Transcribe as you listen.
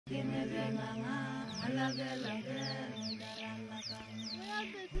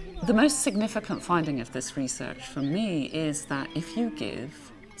The most significant finding of this research for me is that if you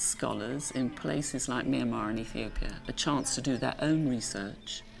give scholars in places like Myanmar and Ethiopia a chance to do their own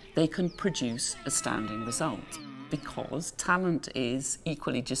research, they can produce astounding results because talent is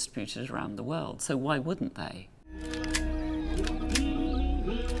equally distributed around the world, so why wouldn't they?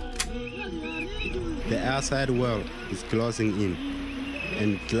 The outside world is closing in,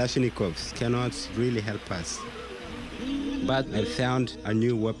 and Kalashnikovs cannot really help us. But I found a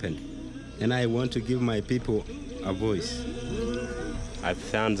new weapon, and I want to give my people a voice. I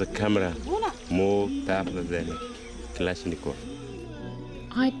found the camera more powerful than Kalashnikov.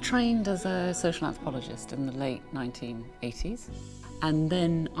 I trained as a social anthropologist in the late 1980s, and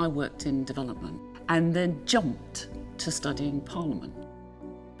then I worked in development, and then jumped to studying Parliament.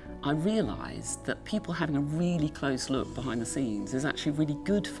 I realised that people having a really close look behind the scenes is actually really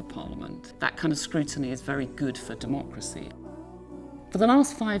good for Parliament. That kind of scrutiny is very good for democracy. For the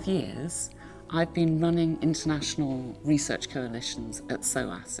last 5 years, I've been running international research coalitions at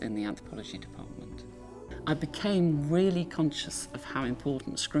SOAS in the anthropology department. I became really conscious of how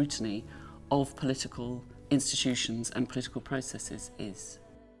important scrutiny of political institutions and political processes is.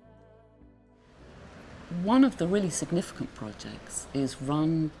 One of the really significant projects is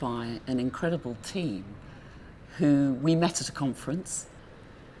run by an incredible team who we met at a conference.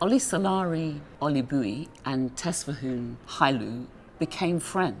 Olisalari Olibui and Tesfahun Hailu became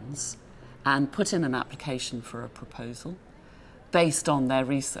friends and put in an application for a proposal based on their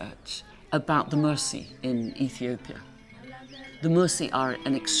research about the Mursi in Ethiopia. The Mursi are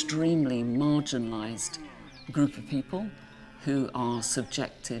an extremely marginalised group of people who are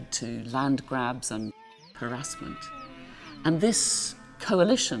subjected to land grabs and harassment. And this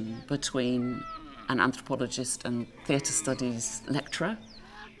coalition between an anthropologist and theatre studies lecturer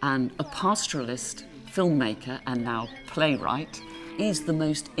and a pastoralist filmmaker and now playwright is the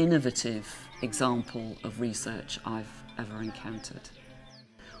most innovative example of research I've ever encountered.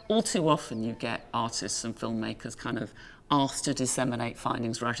 All too often you get artists and filmmakers kind of asked to disseminate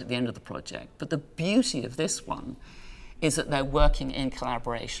findings right at the end of the project, but the beauty of this one is that they're working in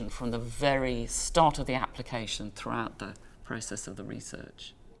collaboration from the very start of the application throughout the process of the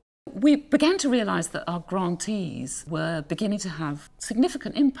research. We began to realise that our grantees were beginning to have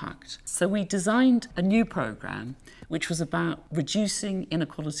significant impact. So we designed a new programme which was about reducing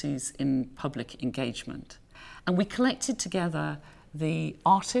inequalities in public engagement. And we collected together the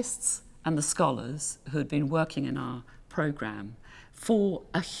artists and the scholars who had been working in our programme for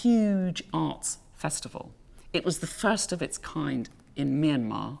a huge arts festival. It was the first of its kind in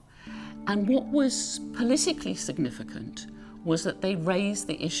Myanmar, and what was politically significant was that they raised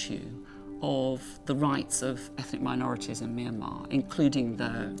the issue of the rights of ethnic minorities in Myanmar, including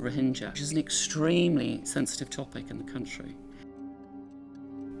the Rohingya, which is an extremely sensitive topic in the country.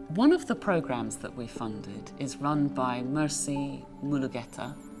 One of the programmes that we funded is run by Mercy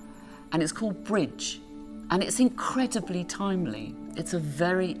Mulugeta, and it's called Bridge. And it's incredibly timely. It's a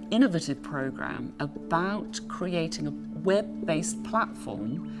very innovative programme about creating a web-based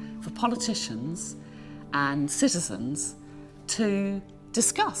platform for politicians and citizens to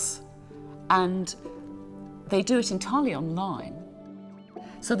discuss. And they do it entirely online.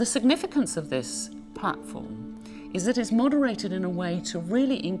 So the significance of this platform is that it's moderated in a way to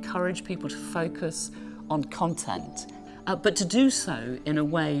really encourage people to focus on content, but to do so in a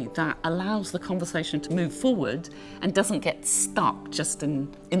way that allows the conversation to move forward and doesn't get stuck just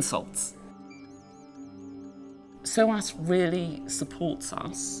in insults. SOAS really supports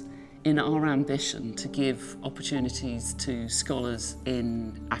us in our ambition to give opportunities to scholars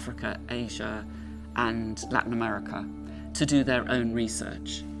in Africa, Asia and Latin America to do their own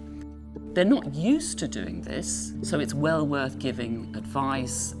research. They're not used to doing this, so it's well worth giving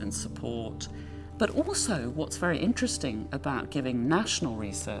advice and support. But also, what's very interesting about giving national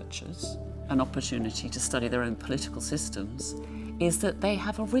researchers an opportunity to study their own political systems is that they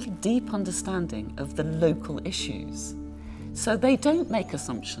have a really deep understanding of the local issues. So they don't make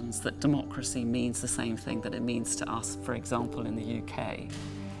assumptions that democracy means the same thing that it means to us, for example, in the UK.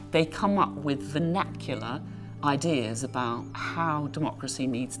 They come up with vernacular ideas about how democracy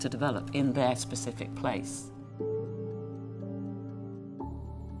needs to develop in their specific place.